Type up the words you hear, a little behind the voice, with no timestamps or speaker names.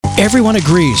Everyone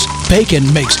agrees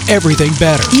bacon makes everything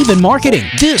better, even marketing.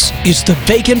 This is the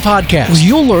Bacon Podcast, where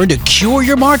you'll learn to cure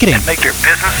your marketing. And make your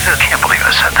business. I can't believe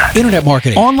I said that. Internet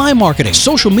marketing, online marketing,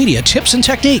 social media tips and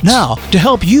techniques. Now, to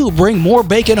help you bring more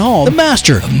bacon home, the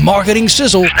master of marketing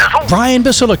sizzle, Brian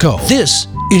Basilico. This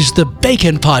is the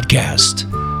Bacon Podcast.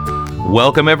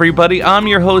 Welcome, everybody. I'm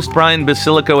your host, Brian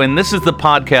Basilico, and this is the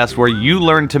podcast where you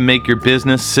learn to make your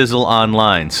business sizzle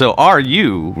online. So are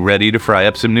you ready to fry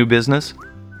up some new business?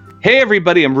 Hey,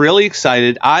 everybody. I'm really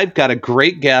excited. I've got a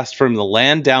great guest from the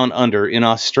land down under in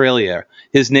Australia.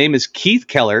 His name is Keith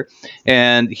Keller,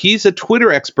 and he's a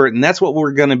Twitter expert, and that's what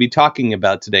we're going to be talking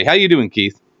about today. How you doing,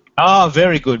 Keith? Oh,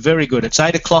 very good, very good. It's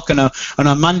 8 o'clock on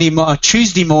a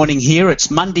Tuesday morning here. It's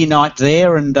Monday night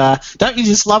there, and don't you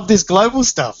just love this global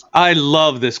stuff? I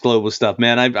love this global stuff,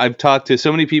 man. I've talked to so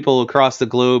many people across the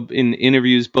globe in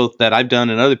interviews, both that I've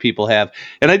done and other people have,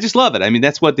 and I just love it. I mean,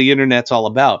 that's what the internet's all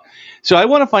about. So I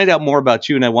want to find out more about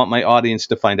you, and I want my audience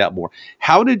to find out more.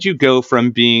 How did you go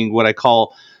from being what I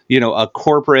call, a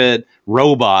corporate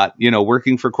robot,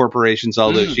 working for corporations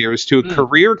all those years, to a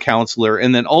career counselor,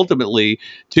 and then ultimately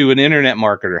to an internet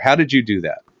marketer? How did you do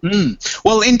that?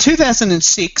 Well, in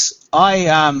 2006,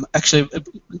 I actually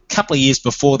a couple of years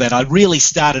before that, I really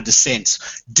started to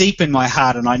sense deep in my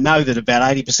heart, and I know that about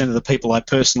 80% of the people I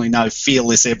personally know feel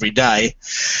this every day.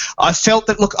 I felt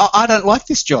that, look, I don't like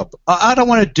this job. I don't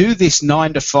want to do this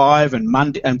 9 to 5 and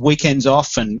Monday and weekends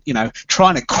off, and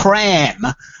trying to cram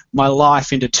my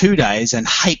life into 2 days and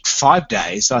hate 5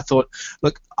 days. I thought,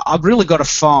 look, I've really got to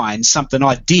find something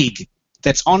I dig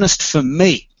that's honest for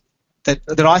me, that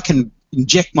I can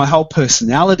inject my whole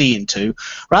personality into,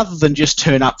 rather than just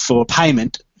turn up for a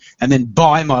payment and then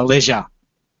buy my leisure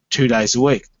 2 days a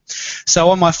week. So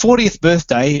on my 40th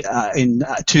birthday in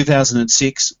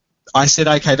 2006, I said,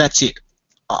 okay, that's it.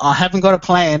 I haven't got a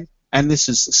plan, and this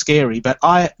is scary, but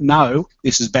I know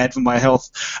this is bad for my health,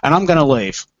 and I'm going to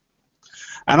leave.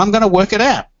 And I'm going to work it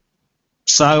out.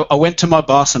 So I went to my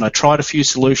boss and I tried a few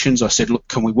solutions. I said, look,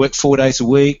 can we work 4 days a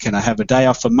week? Can I have a day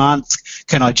off a month?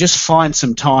 Can I just find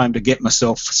some time to get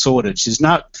myself sorted? She says,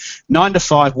 no, 9 to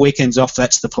 5, weekends off,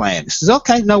 that's the plan. She says,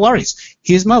 okay, no worries.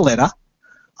 Here's my letter.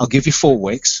 I'll give you 4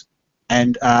 weeks.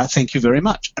 And thank you very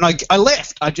much. And I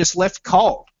left. I just left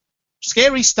cold.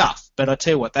 Scary stuff. But I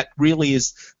tell you what, that really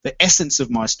is the essence of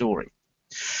my story.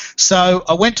 So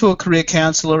I went to a career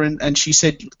counsellor, and she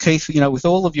said, Keith, with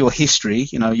all of your history,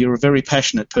 you're a very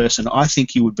passionate person. I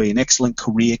think you would be an excellent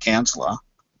career counsellor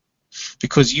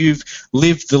because you've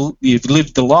lived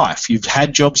the life. You've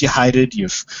had jobs you hated.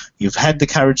 You've had the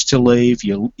courage to leave.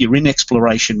 You're in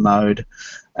exploration mode,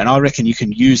 and I reckon you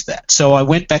can use that. So I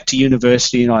went back to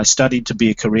university and I studied to be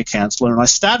a career counsellor, and I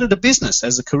started a business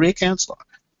as a career counsellor,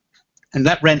 and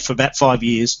that ran for about 5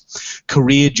 years.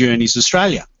 Career Journeys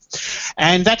Australia.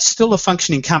 And that's still a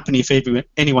functioning company if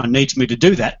anyone needs me to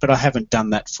do that, but I haven't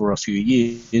done that for a few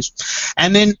years.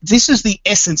 And then this is the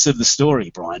essence of the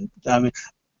story, Brian.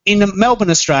 In Melbourne,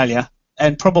 Australia,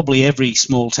 and probably every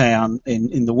small town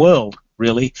in the world,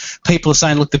 really, people are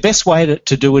saying, look, the best way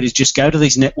to do it is just go to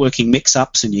these networking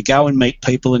mix-ups, and you go and meet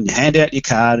people and you hand out your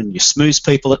card and you smooze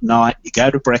people at night, you go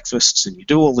to breakfasts and you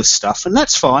do all this stuff, and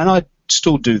that's fine. I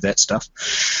still do that stuff.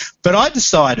 But I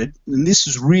decided, and this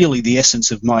is really the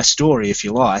essence of my story, if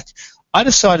you like, I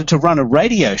decided to run a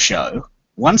radio show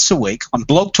once a week on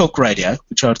Blog Talk Radio,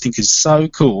 which I think is so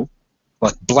cool,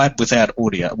 like Blab without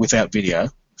audio, without video,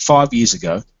 5 years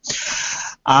ago.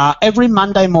 Every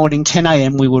Monday morning, 10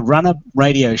 a.m., we would run a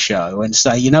radio show and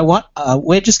say, you know what,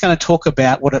 we're just going to talk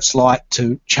about what it's like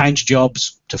to change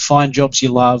jobs, to find jobs you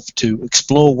love, to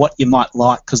explore what you might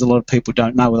like, because a lot of people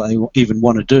don't know what they even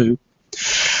want to do.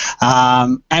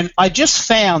 And I just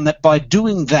found that by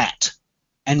doing that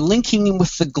and linking in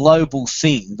with the global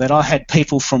thing, that I had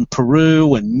people from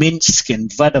Peru and Minsk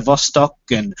and Vladivostok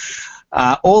and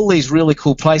all these really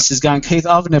cool places going, Keith,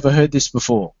 I've never heard this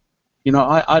before.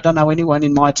 I don't know anyone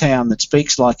in my town that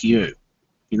speaks like you.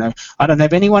 I don't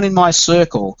have anyone in my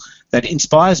circle that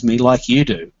inspires me like you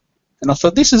do. And I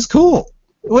thought, this is cool.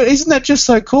 Well, isn't that just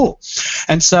so cool?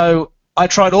 And so I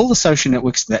tried all the social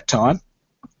networks at that time.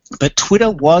 But Twitter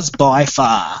was by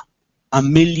far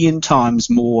 1,000,000 times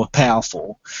more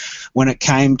powerful when it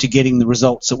came to getting the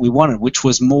results that we wanted, which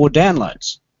was more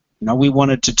downloads. We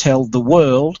wanted to tell the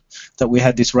world that we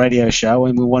had this radio show,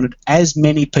 and we wanted as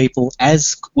many people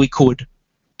as we could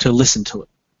to listen to it.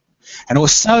 And it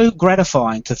was so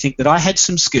gratifying to think that I had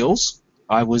some skills.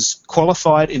 I was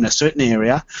qualified in a certain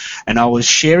area, and I was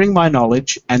sharing my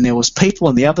knowledge, and there was people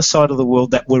on the other side of the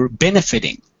world that were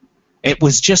benefiting. It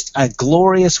was just a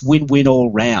glorious win-win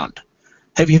all round.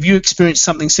 Have you experienced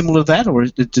something similar to that, or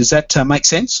does that make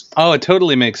sense? Oh, it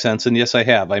totally makes sense. And yes, I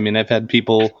have. I mean, I've had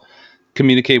people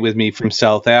communicate with me from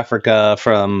South Africa,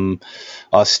 from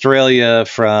Australia,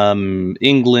 from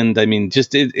England. I mean,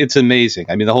 just it's amazing.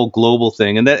 I mean, the whole global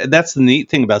thing. And that's the neat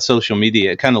thing about social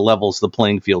media. It kind of levels the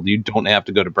playing field. You don't have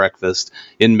to go to breakfast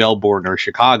in Melbourne or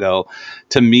Chicago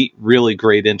to meet really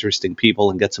great, interesting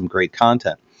people and get some great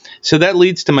content. So that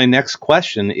leads to my next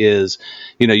question is,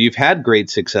 you've had great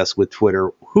success with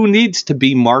Twitter. Who needs to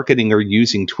be marketing or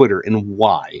using Twitter, and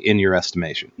why, in your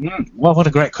estimation? Well, what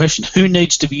a great question. Who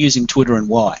needs to be using Twitter and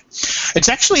why? It's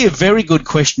actually a very good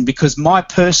question, because my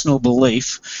personal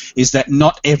belief is that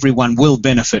not everyone will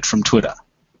benefit from Twitter.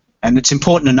 And it's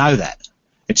important to know that.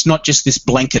 It's not just this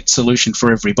blanket solution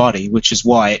for everybody, which is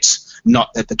why it's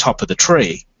not at the top of the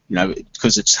tree.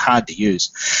 Because it's hard to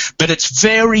use. But it's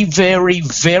very, very,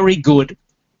 very good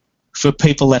for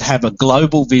people that have a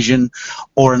global vision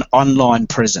or an online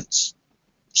presence.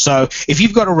 So if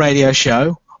you've got a radio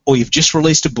show, or you've just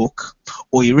released a book,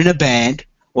 or you're in a band,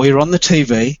 or you're on the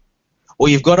TV, or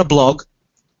you've got a blog,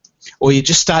 or you're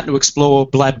just starting to explore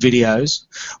blab videos,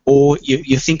 or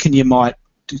you're thinking you might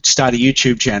start a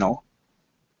YouTube channel,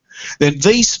 then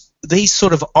these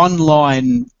sort of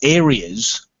online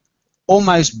areas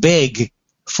almost beg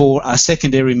for a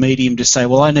secondary medium to say,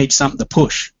 well, I need something to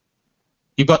push.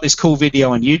 You've got this cool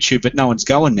video on YouTube, but no one's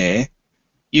going there.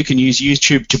 You can use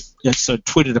YouTube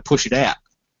Twitter to push it out.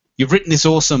 You've written this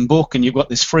awesome book and you've got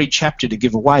this free chapter to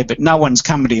give away, but no one's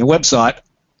coming to your website.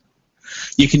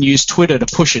 You can use Twitter to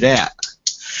push it out.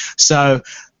 So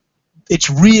it's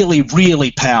really,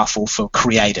 really powerful for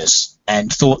creators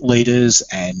and thought leaders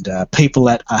and people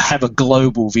that have a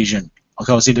global vision. Like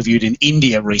I was interviewed in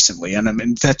India recently, and I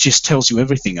mean, that just tells you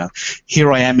everything.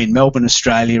 Here I am in Melbourne,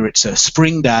 Australia. It's a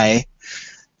spring day.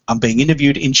 I'm being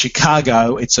interviewed in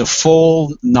Chicago. It's a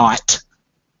fall night.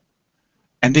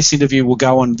 And this interview will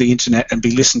go on the internet and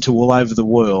be listened to all over the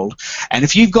world. And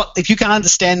if you can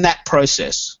understand that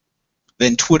process,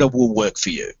 then Twitter will work for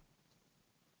you.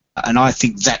 And I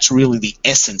think that's really the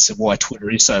essence of why Twitter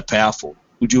is so powerful.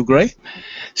 Would you agree?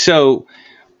 So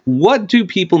what do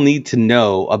people need to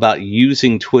know about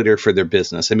using Twitter for their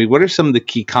business? I mean, what are some of the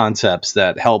key concepts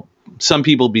that help some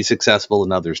people be successful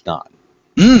and others not?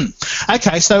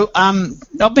 Okay, so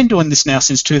I've been doing this now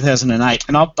since 2008,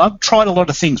 and I've tried a lot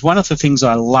of things. One of the things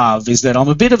I love is that I'm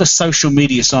a bit of a social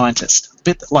media scientist, a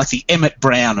bit like the Emmett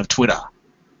Brown of Twitter.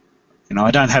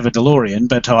 I don't have a DeLorean,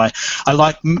 but I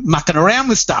like mucking around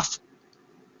with stuff.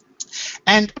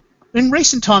 And in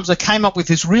recent times, I came up with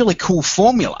this really cool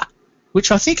formula,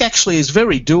 which I think actually is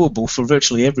very doable for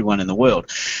virtually everyone in the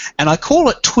world. And I call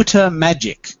it Twitter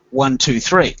Magic 1, 2,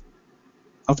 3.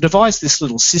 I've devised this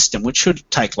little system, which should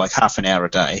take like half an hour a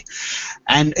day.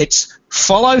 And it's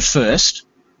follow first,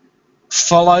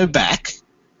 follow back,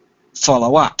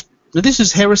 follow up. Now, this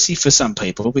is heresy for some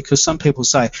people, because some people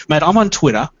say, mate, I'm on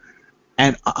Twitter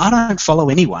and I don't follow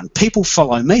anyone. People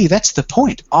follow me. That's the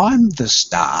point. I'm the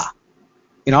star.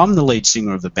 I'm the lead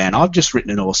singer of the band. I've just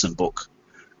written an awesome book.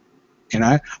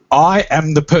 I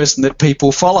am the person that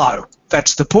people follow.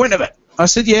 That's the point of it. I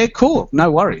said, yeah, cool,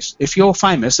 no worries. If you're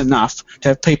famous enough to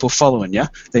have people following you,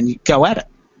 then you go at it.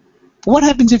 But what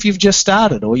happens if you've just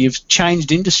started, or you've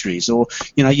changed industries, or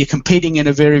you're competing in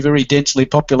a very, very densely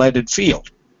populated field?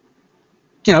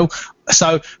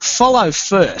 So follow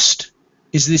first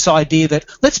is this idea that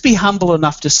let's be humble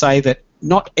enough to say that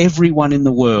not everyone in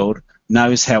the world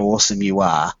knows how awesome you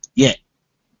are yet,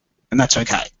 and that's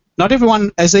okay. Not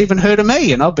everyone has even heard of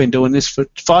me, and I've been doing this for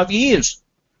 5 years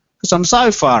because I'm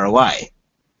so far away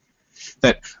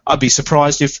that I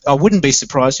wouldn't be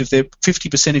surprised if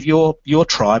 50% of your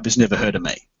tribe has never heard of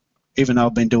me, even though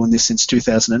I've been doing this since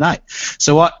 2008.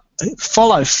 So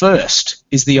follow first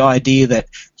is the idea that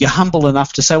you're humble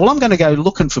enough to say, well, I'm going to go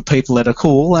looking for people that are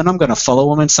cool, and I'm going to follow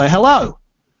them and say hello.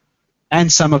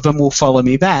 And some of them will follow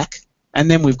me back,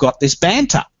 and then we've got this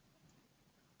banter.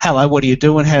 Hello, what are you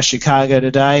doing? How's Chicago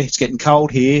today? It's getting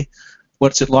cold here.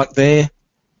 What's it like there?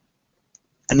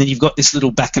 And then you've got this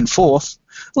little back and forth,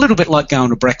 a little bit like going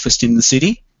to breakfast in the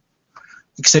city,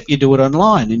 except you do it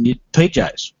online in your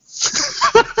PJs.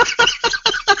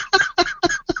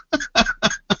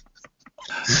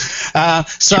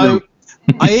 So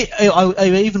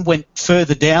I even went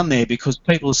further down there because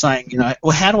people are saying,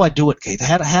 well, how do I do it, Keith?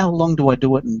 How long do I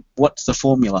do it, and what's the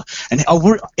formula? And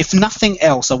if nothing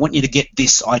else, I want you to get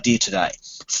this idea today.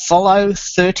 Follow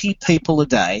 30 people a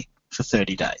day for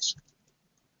 30 days.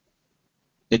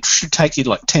 It should take you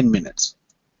like 10 minutes.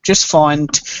 Just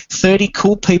find 30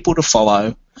 cool people to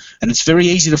follow, and it's very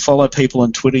easy to follow people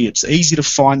on Twitter. It's easy to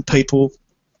find people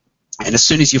And as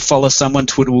soon as you follow someone,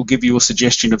 Twitter will give you a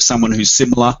suggestion of someone who's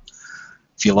similar.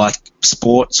 If you like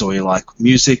sports, or you like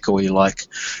music, or you like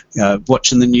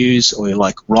watching the news, or you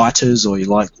like writers, or you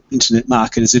like internet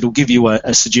marketers, it'll give you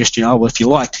a suggestion. Oh, well, if you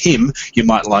liked him, you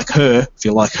might like her. If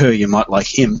you like her, you might like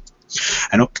him.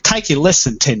 And it'll take you less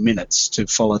than 10 minutes to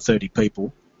follow 30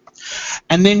 people.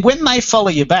 And then when they follow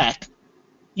you back,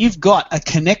 you've got a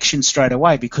connection straight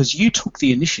away because you took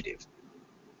the initiative.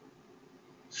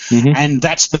 Mm-hmm. And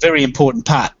that's the very important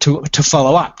part, to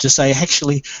follow up, to say,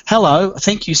 actually, hello,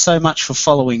 thank you so much for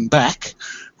following back.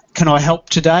 Can I help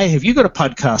today? Have you got a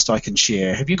podcast I can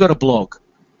share? Have you got a blog?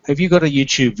 Have you got a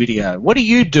YouTube video? What are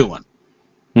you doing?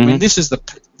 Mm-hmm. I mean, this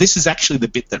is actually the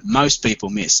bit that most people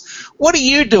miss. What are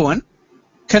you doing?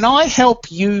 Can I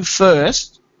help you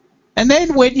first? And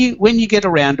then when you get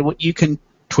around to it, you can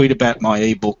tweet about my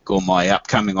ebook or my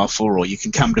upcoming offer, or you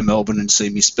can come to Melbourne and see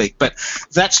me speak. But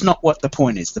that's not what the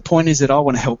point is. The point is that I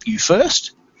want to help you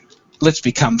first. Let's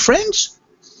become friends,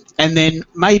 and then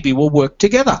maybe we'll work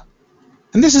together.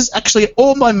 And this is actually,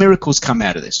 all my miracles come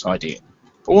out of this idea.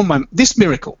 This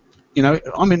miracle. You know,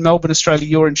 I'm in Melbourne, Australia,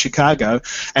 you're in Chicago,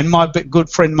 and my good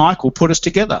friend Michael put us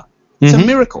together. It's a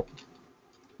miracle.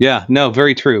 Yeah, no,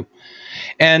 very true.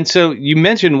 And so you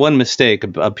mentioned one mistake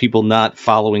of people not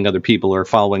following other people or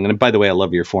following. And by the way, I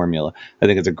love your formula. I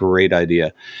think it's a great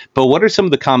idea. But what are some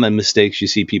of the common mistakes you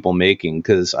see people making?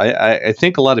 Because I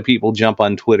think a lot of people jump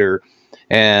on Twitter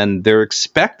and they're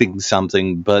expecting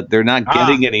something, but they're not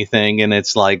getting anything. And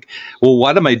it's like, well,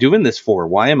 what am I doing this for?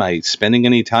 Why am I spending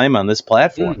any time on this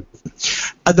platform?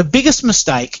 The biggest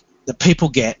mistake that people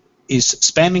get is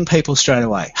spamming people straight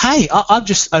away. Hey, I've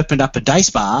just opened up a day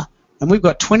spa, and we've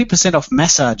got 20% off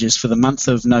massages for the month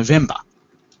of November.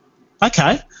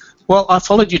 Okay, well, I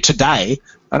followed you today.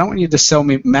 I don't want you to sell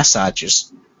me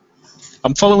massages.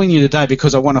 I'm following you today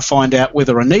because I want to find out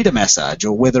whether I need a massage,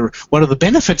 or what are the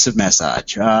benefits of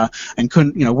massage, and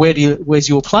where's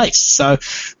your place. So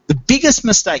the biggest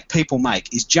mistake people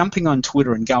make is jumping on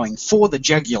Twitter and going for the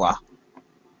jugular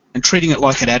and treating it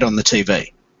like an ad on the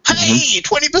TV. Hey,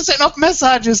 20% off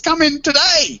massages, come in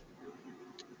today.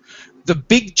 The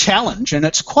big challenge, and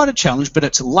it's quite a challenge, but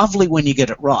it's lovely when you get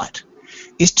it right,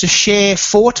 is to share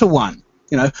 4 to 1,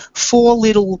 4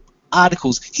 little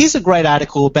articles. Here's a great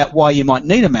article about why you might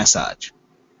need a massage.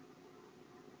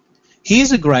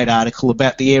 Here's a great article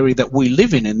about the area that we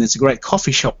live in, and there's a great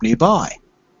coffee shop nearby.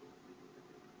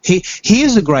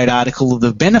 Here's a great article of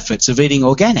the benefits of eating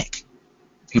organic.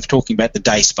 If you're talking about the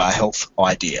day spa health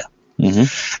idea.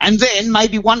 Mm-hmm. And then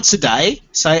maybe once a day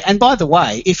say, and by the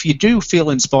way, if you do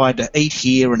feel inspired to eat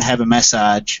here and have a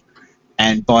massage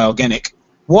and buy organic,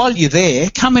 while you're there,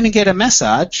 come in and get a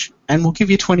massage and we'll give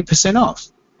you 20% off.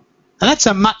 And that's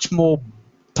a much more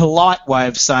polite way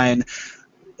of saying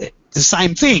the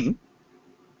same thing,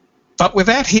 but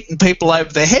without hitting people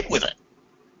over the head with it.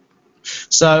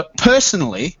 So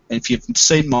personally, if you've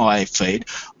seen my feed,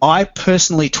 I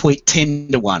personally tweet 10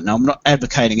 to 1. Now, I'm not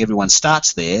advocating everyone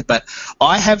starts there, but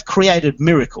I have created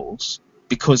miracles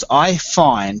because I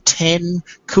find 10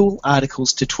 cool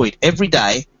articles to tweet every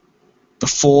day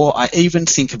before I even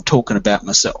think of talking about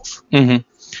myself. Mm-hmm.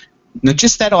 Now,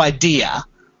 just that idea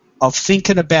of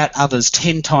thinking about others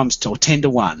 10 times or 10 to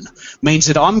 1 means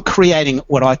that I'm creating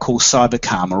what I call cyber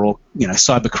karma, or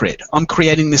cyber cred. I'm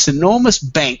creating this enormous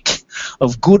bank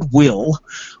of goodwill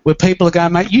where people are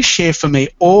going, mate, you share for me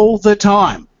all the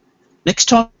time. Next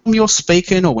time you're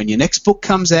speaking, or when your next book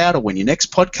comes out, or when your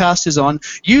next podcast is on,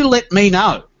 you let me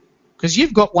know because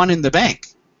you've got one in the bank.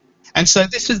 And so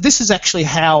this is actually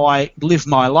how I live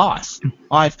my life.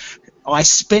 I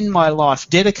spend my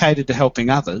life dedicated to helping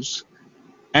others.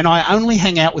 And I only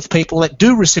hang out with people that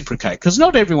do reciprocate, because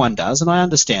not everyone does, and I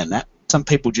understand that. Some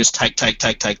people just take,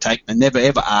 and never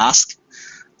ever ask,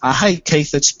 hey,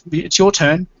 Keith, it's your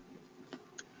turn.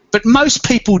 But most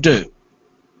people do.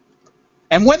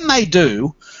 And when they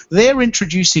do, they're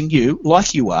introducing you,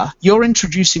 like you are, you're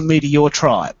introducing me to your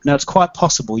tribe. Now, it's quite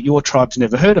possible your tribe's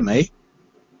never heard of me,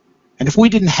 and if we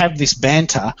didn't have this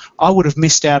banter, I would have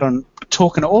missed out on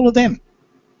talking to all of them,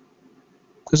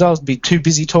 because I would be too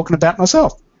busy talking about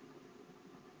myself.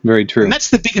 Very true. And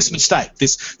that's the biggest mistake,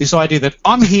 this idea that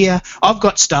I'm here, I've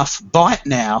got stuff, buy it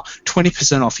now,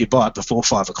 20% off, you buy it before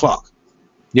 5 o'clock.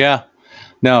 Yeah.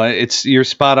 No, you're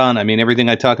spot on. I mean, everything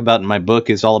I talk about in my book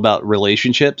is all about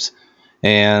relationships.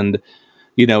 And,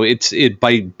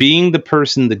 by being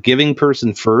the giving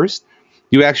person first,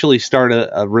 you actually start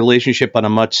a relationship on a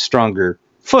much stronger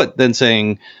foot than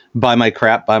saying, buy my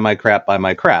crap, buy my crap, buy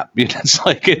my crap. It's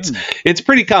like it's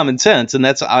pretty common sense, and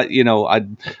that's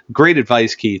great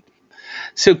advice, Keith.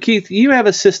 So, Keith, you have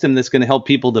a system that's going to help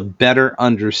people to better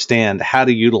understand how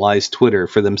to utilize Twitter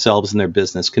for themselves and their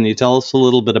business. Can you tell us a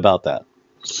little bit about that?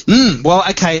 Well,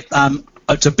 okay,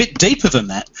 it's a bit deeper than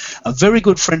that. A very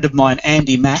good friend of mine,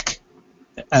 Andy McCauley,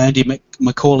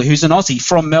 who's an Aussie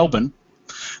from Melbourne,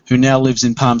 who now lives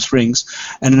in Palm Springs,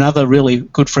 and another really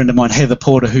good friend of mine, Heather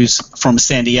Porter, who's from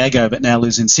San Diego but now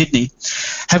lives in Sydney,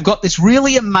 have got this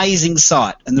really amazing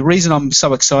site. And the reason I'm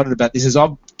so excited about this is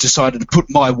I've decided to put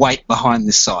my weight behind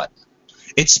this site.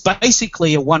 It's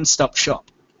basically a one-stop shop.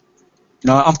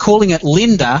 I'm calling it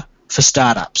Lynda for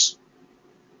startups.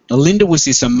 Now, Lynda was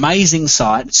this amazing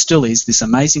site, it still is, this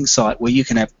amazing site where you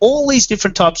can have all these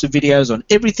different types of videos on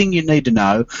everything you need to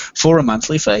know for a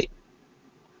monthly fee.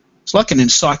 It's like an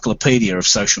encyclopedia of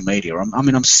social media.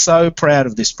 I'm so proud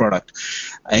of this product,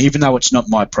 even though it's not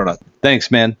my product. Thanks,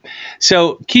 man.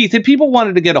 So, Keith, if people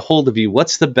wanted to get a hold of you,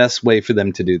 what's the best way for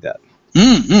them to do that?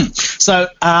 So,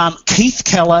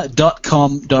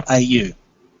 keithkeller.com.au.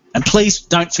 And please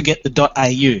don't forget the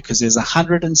 .au, because there's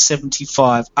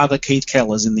 175 other Keith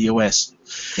Kellers in the US.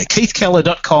 Yeah,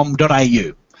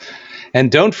 keithkeller.com.au.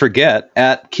 And don't forget,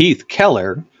 at Keith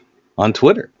Keller on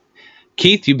Twitter.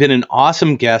 Keith, you've been an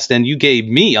awesome guest, and you gave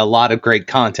me a lot of great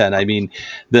content. I mean,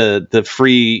 the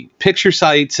free picture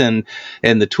sites and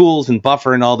the tools and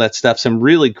buffer and all that stuff, some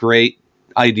really great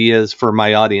ideas for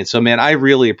my audience. So, man, I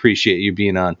really appreciate you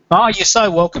being on. Oh, you're so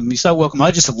welcome. You're so welcome.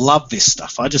 I just love this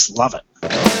stuff. I just love it.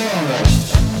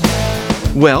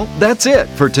 Well, that's it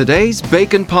for today's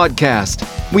Bacon Podcast.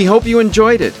 We hope you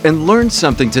enjoyed it and learned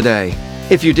something today.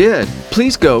 If you did,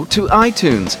 please go to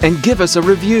iTunes and give us a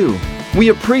review. We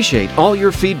appreciate all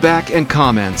your feedback and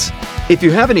comments. If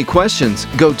you have any questions,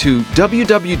 go to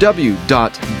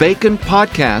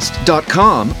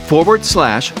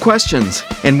www.baconpodcast.com/questions,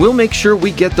 and we'll make sure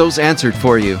we get those answered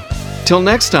for you. Till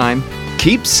next time,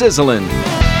 keep sizzling.